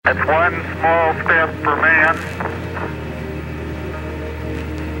It's one small step for man,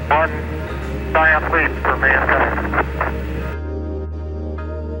 one giant leap for mankind.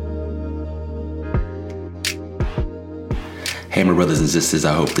 Hey, my brothers and sisters,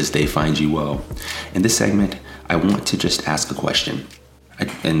 I hope this day finds you well. In this segment, I want to just ask a question.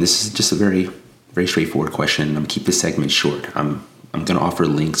 And this is just a very, very straightforward question. I'm going to keep this segment short. I'm going to offer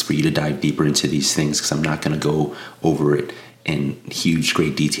links for you to dive deeper into these things because I'm not going to go over it in huge,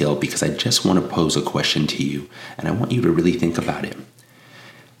 great detail because I just want to pose a question to you. And I want you to really think about it.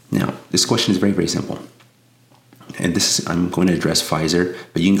 Now, this question is very, very simple. And I'm going to address Pfizer,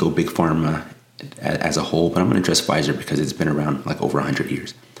 but you can go Big Pharma as a whole, but I'm going to address Pfizer because it's been around like over 100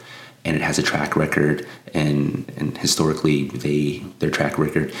 years and it has a track record, and historically their track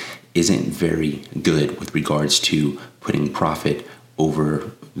record isn't very good with regards to putting profit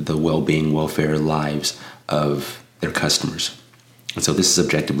over the well-being, welfare, lives of their customers. And so this is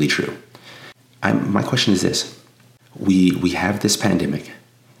objectively true. My question is this. We have this pandemic,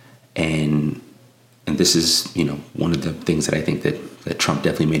 and this is, one of the things that I think that Trump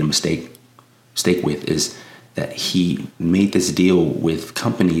definitely made a mistake with is that he made this deal with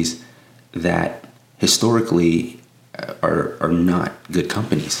companies that historically are not good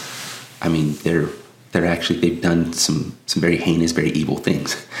companies. I mean, they've done some very heinous, very evil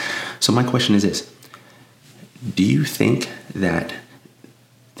things. So my question is this: do you think that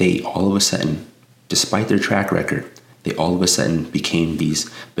they all of a sudden, despite their track record, they all of a sudden became these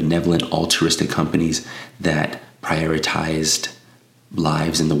benevolent, altruistic companies that prioritized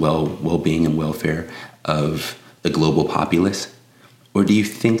lives and the well-being and welfare of the global populace? Or do you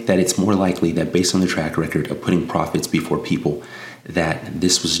think that it's more likely that based on the track record of putting profits before people, that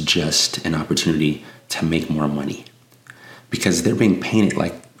this was just an opportunity to make more money? Because they're being painted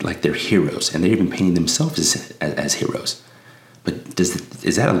like they're heroes, and they're even painting themselves as heroes. But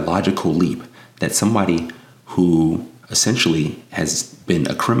is that a logical leap that somebody who essentially has been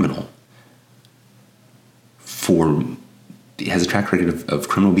a criminal has a track record of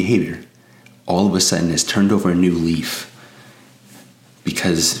criminal behavior, all of a sudden has turned over a new leaf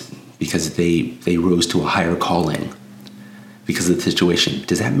because they rose to a higher calling because of the situation?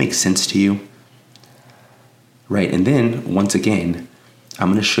 Does that make sense to you? Right. And then once again, I'm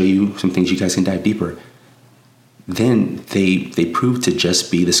going to show you some things you guys can dive deeper. Then they prove to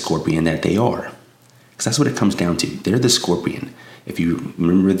just be the scorpion that they are. Because that's what it comes down to. They're the scorpion. If you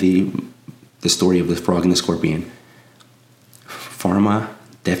remember the story of the frog and the scorpion, Pharma,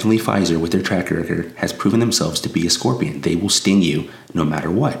 definitely Pfizer, with their track record, has proven themselves to be a scorpion. They will sting you no matter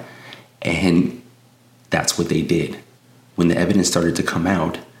what. And that's what they did. When the evidence started to come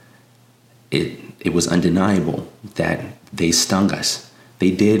out, it was undeniable that they stung us. They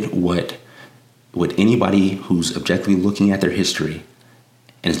did what anybody who's objectively looking at their history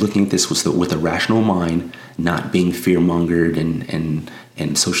and is looking at this with a rational mind, not being fear-mongered and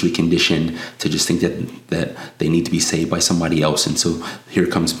socially conditioned to just think that they need to be saved by somebody else. And so here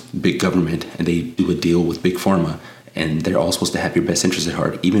comes big government, and they do a deal with Big Pharma, and they're all supposed to have your best interest at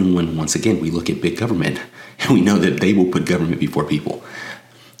heart, even when, once again, we look at big government, and we know that they will put government before people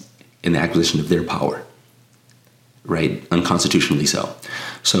in the acquisition of their power, right? Unconstitutionally so.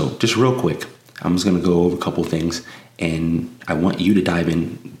 So just real quick, I'm just going to go over a couple things, and I want you to dive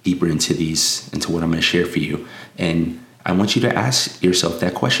in deeper into what I'm going to share for you. And I want you to ask yourself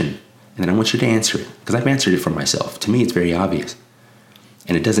that question, and then I want you to answer it, because I've answered it for myself. To me, it's very obvious,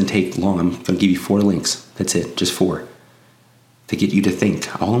 and it doesn't take long. I'm going to give you 4 links. That's it, just 4, to get you to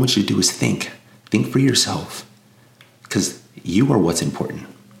think. All I want you to do is think. Think for yourself, because you are what's important,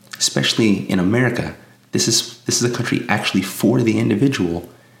 especially in America. This is a country actually for the individual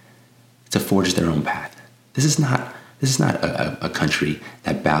to forge their own path. This is not a country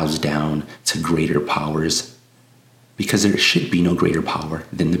that bows down to greater powers, because there should be no greater power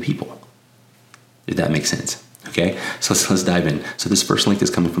than the people. If that makes sense. Okay? So let's dive in. So this first link is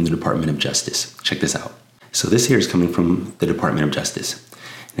coming from the Department of Justice. Check this out. So this here is coming from the Department of Justice.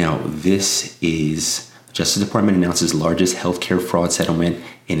 Now, this is Justice Department announces largest healthcare fraud settlement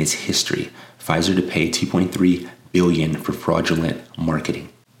in its history. Pfizer to pay $2.3 billion for fraudulent marketing.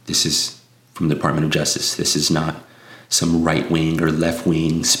 This is from the Department of Justice. This is not some right-wing or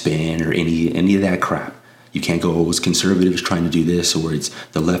left-wing spin or any of that crap. You can't go, it's conservatives trying to do this, or it's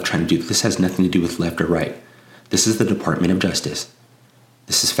the left trying to do this. This has nothing to do with left or right. This is the Department of Justice.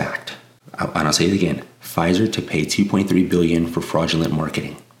 This is fact. And I'll say it again. Pfizer to pay $2.3 billion for fraudulent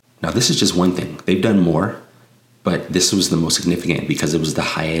marketing. Now, this is just one thing. They've done more, but this was the most significant because it was the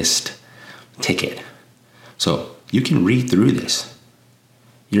highest ticket. So you can read through this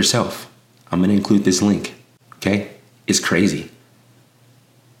yourself. I'm going to include this link. Okay? It's crazy.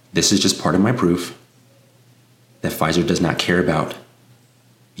 This is just part of my proof that Pfizer does not care about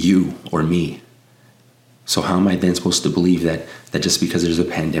you or me. So how am I then supposed to believe that just because there's a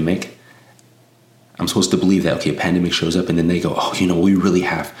pandemic, I'm supposed to believe that, okay, a pandemic shows up and then they go, oh, we really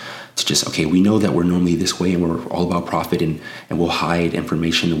have to just, okay, we know that we're normally this way and we're all about profit and we'll hide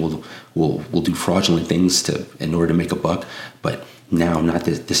information and we'll do fraudulent things in order to make a buck. But now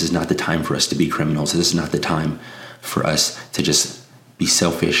this is not the time for us to be criminals. This is not the time for us to just be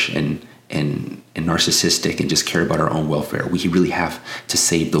selfish and narcissistic and just care about our own welfare. We really have to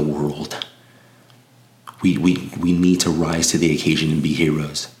save the world. We need to rise to the occasion and be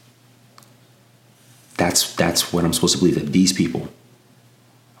heroes. That's what I'm supposed to believe, that these people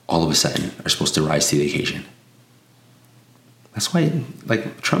all of a sudden are supposed to rise to the occasion. That's why,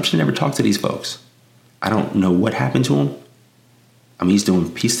 Trump should never talk to these folks. I don't know what happened to him. I mean, he's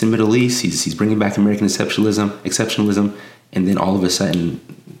doing peace in the Middle East. He's bringing back American exceptionalism, and then all of a sudden,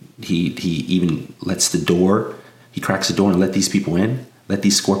 he even he cracks the door and let these people in, let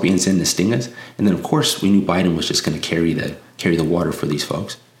these scorpions in to sting us. And then, of course, we knew Biden was just going to carry the water for these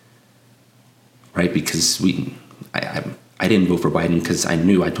folks, right? Because I didn't vote for Biden because I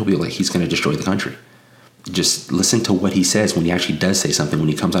told people he's going to destroy the country. Just listen to what he says when he actually does say something. When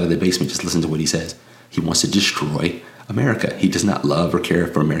he comes out of the basement, just listen to what he says. He wants to destroy America. He does not love or care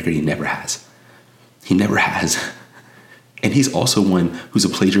for America. He never has. He never has. And he's also one who's a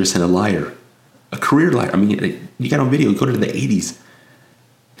plagiarist and a liar, a career liar. I mean, you got on video, go to the 80s.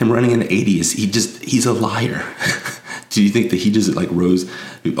 Him running in the 80s, he's a liar. Do you think that he just rose?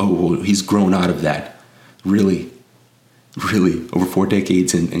 Oh, well, he's grown out of that. Really, over 4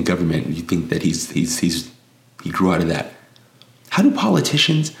 decades in government, you think that he grew out of that? How do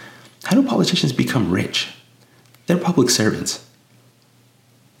politicians become rich? They're public servants.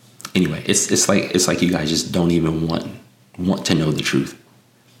 Anyway, it's like you guys just don't even want to know the truth.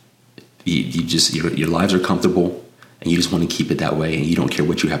 You just your lives are comfortable and you just want to keep it that way and you don't care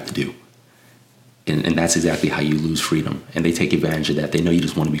what you have to do. And that's exactly how you lose freedom. And they take advantage of that. They know you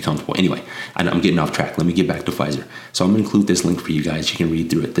just want to be comfortable. Anyway, I'm getting off track. Let me get back to Pfizer. So I'm going to include this link for you guys. You can read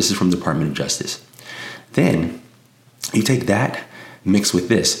through it. This is from the Department of Justice. Then you take that, mix with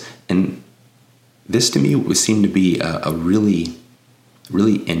this. And this to me would seem to be a really,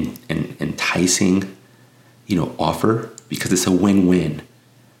 really enticing, offer, because it's a win-win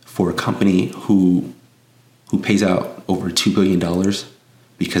for a company who pays out over $2 billion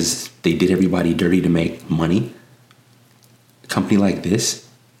because they did everybody dirty to make money. A company like this,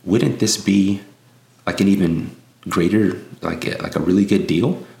 wouldn't this be an even greater, like a really good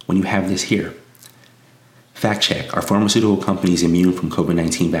deal when you have this here? Fact check: are pharmaceutical companies immune from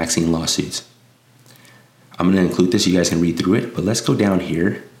COVID-19 vaccine lawsuits? I'm going to include this. You guys can read through it, but let's go down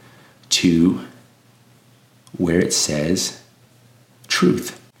here to where it says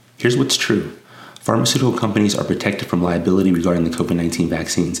truth. Here's what's true. Pharmaceutical companies are protected from liability regarding the COVID-19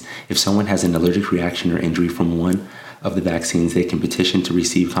 vaccines. If someone has an allergic reaction or injury from one of the vaccines, they can petition to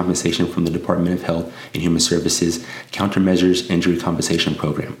receive compensation from the Department of Health and Human Services Countermeasures Injury Compensation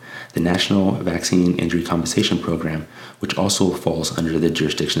Program. The National Vaccine Injury Compensation Program, which also falls under the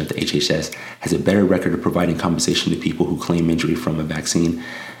jurisdiction of the HHS, has a better record of providing compensation to people who claim injury from a vaccine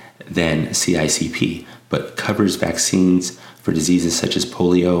than CICP, but covers vaccines for diseases such as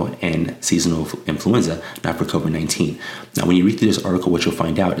polio and seasonal influenza, not for COVID-19. Now, when you read through this article, what you'll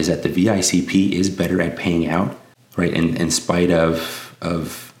find out is that the VICP is better at paying out, right? And in spite of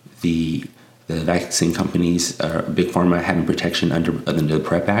the vaccine companies, Big Pharma having protection under the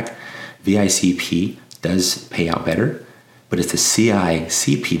PrEP Act, VICP does pay out better, but it's the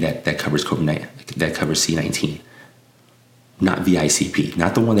CICP that covers COVID-19, that covers C19, not VICP,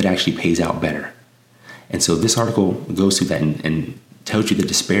 not the one that actually pays out better. And so this article goes through that and tells you the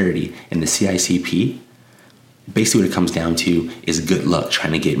disparity in the CICP. Basically what it comes down to is good luck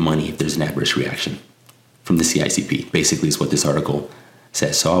trying to get money if there's an adverse reaction from the CICP, basically is what this article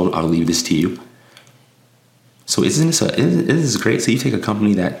says. So I'll leave this to you. So isn't this great? So you take a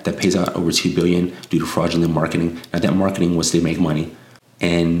company that pays out over $2 billion due to fraudulent marketing. Now that marketing was to make money.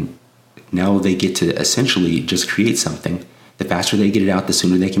 And now they get to essentially just create something. The faster they get it out, the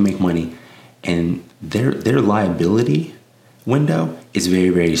sooner they can make money. And their liability window is very,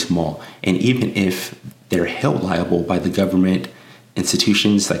 very small. And even if they're held liable by the government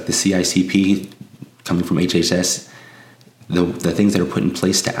institutions like the CICP coming from HHS, the things that are put in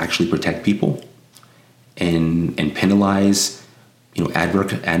place to actually protect people and penalize,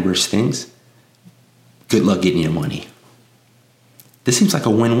 adverse things, good luck getting your money. This seems like a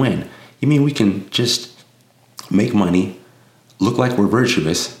win-win. You mean we can just make money, look like we're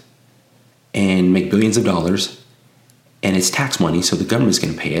virtuous, and make billions of dollars, And it's tax money, so the government's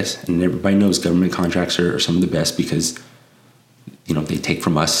going to pay us. And everybody knows government contracts are some of the best because, they take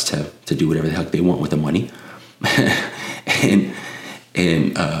from us to do whatever the heck they want with the money.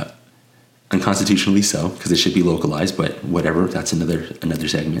 and unconstitutionally so, because it should be localized, but whatever, that's another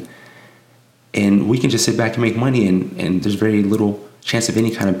segment. And we can just sit back and make money, and there's very little chance of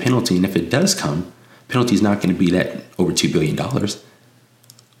any kind of penalty. And if it does come, penalty is not going to be that over $2 billion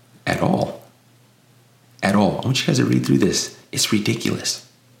at all. At all. I want you guys to read through this. It's ridiculous.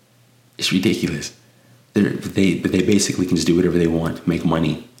 It's ridiculous. They basically can just do whatever they want, make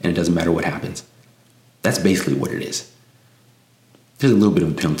money, and it doesn't matter what happens. That's basically what it is. There's a little bit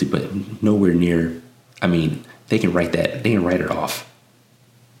of a penalty, but nowhere near. I mean, they can write that. They can write it off.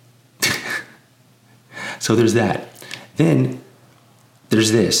 So there's that. Then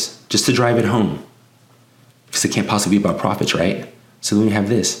there's this, just to drive it home, because it can't possibly be about profits, right? So then we have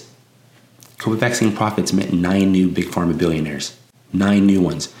this. COVID vaccine profits meant 9 new big pharma billionaires, 9 new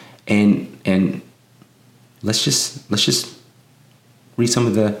ones, and let's just read some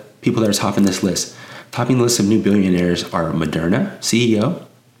of the people that are topping this list. Topping the list of new billionaires are Moderna CEO,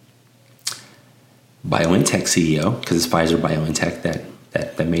 BioNTech CEO, because it's Pfizer BioNTech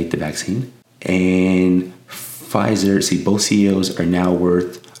that made the vaccine, and Pfizer. See, both CEOs are now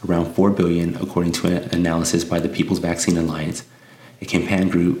worth around $4 billion, according to an analysis by the People's Vaccine Alliance, a campaign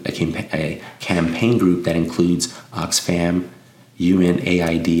group that includes Oxfam,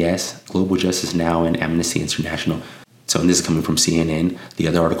 UNAIDS, Global Justice Now, and Amnesty International. So, and this is coming from CNN. The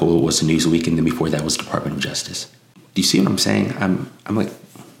other article was Newsweek, and then before that was Department of Justice. Do you see what I'm saying? I'm like,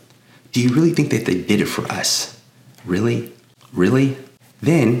 do you really think that they did it for us? Really?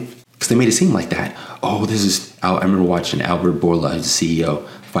 Then, because they made it seem like that. Oh, I remember watching Albert Bourla, who's the CEO of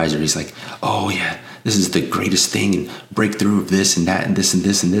Pfizer. He's like, oh yeah, this is the greatest thing and breakthrough of this and that and this and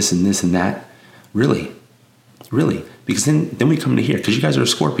this and this and this and that. Really? Because then we come to here, because you guys are a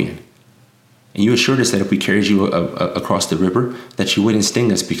scorpion. And you assured us that if we carried you across the river, that you wouldn't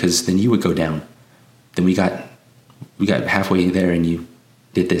sting us, because then you would go down. Then we got halfway there and you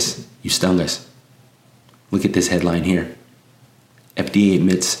did this. You stung us. Look at this headline here. FDA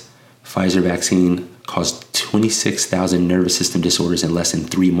admits Pfizer vaccine caused 26,000 nervous system disorders in less than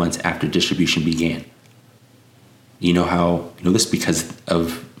 3 months after distribution began. You know how? You know this because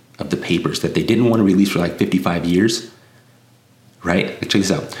of the papers that they didn't want to release for like 55 years. Right? Check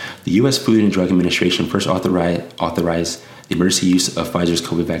this out. The U.S. Food and Drug Administration first authorized the emergency use of Pfizer's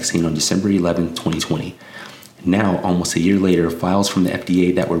COVID vaccine on December 11, 2020. Now, almost a year later, files from the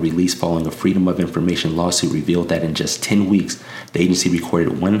FDA that were released following a Freedom of Information lawsuit revealed that in just 10 weeks, the agency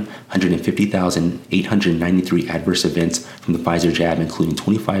recorded 150,893 adverse events from the Pfizer jab, including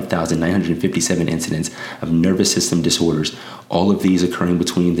 25,957 incidents of nervous system disorders, all of these occurring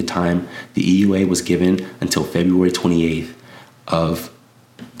between the time the EUA was given until February 28th of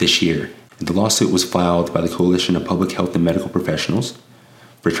this year. The lawsuit was filed by the Coalition of Public Health and Medical Professionals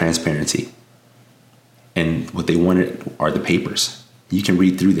for Transparency. And what they wanted are the papers. You can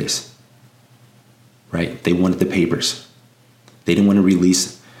read through this, right? They wanted the papers. They didn't want to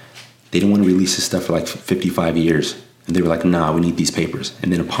release this stuff for like 55 years. And they were like, nah, we need these papers.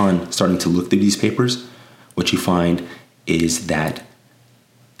 And then upon starting to look through these papers, what you find is that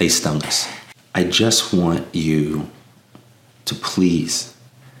they stung us. I just want you to please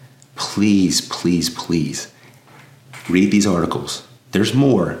read these articles. There's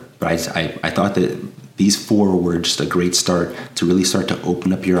more, but I thought that these 4 were just a great start to really start to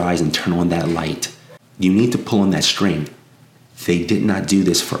open up your eyes and turn on that light. You need to pull on that string. They did not do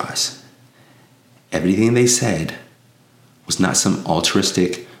this for us. Everything they said was not some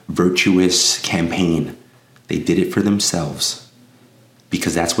altruistic, virtuous campaign. They did it for themselves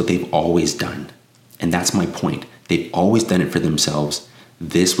because that's what they've always done. And that's my point. They've always done it for themselves.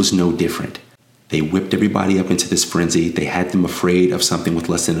 This was no different. They whipped everybody up into this frenzy. They had them afraid of something with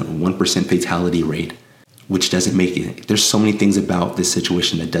less than a 1% fatality rate, which doesn't make it. There's so many things about this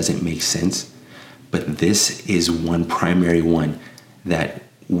situation that doesn't make sense, but this is one primary one that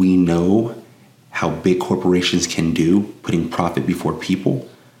we know how big corporations can do, putting profit before people,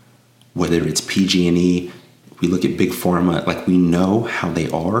 whether it's PG&E, we look at big pharma, like we know how they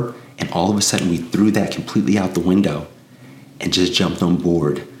are, and all of a sudden we threw that completely out the window and just jumped on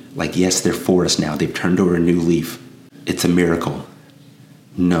board. Like, yes, they're for us now. They've turned over a new leaf. It's a miracle.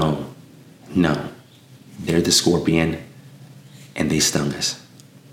 No. They're the scorpion, and they stung us.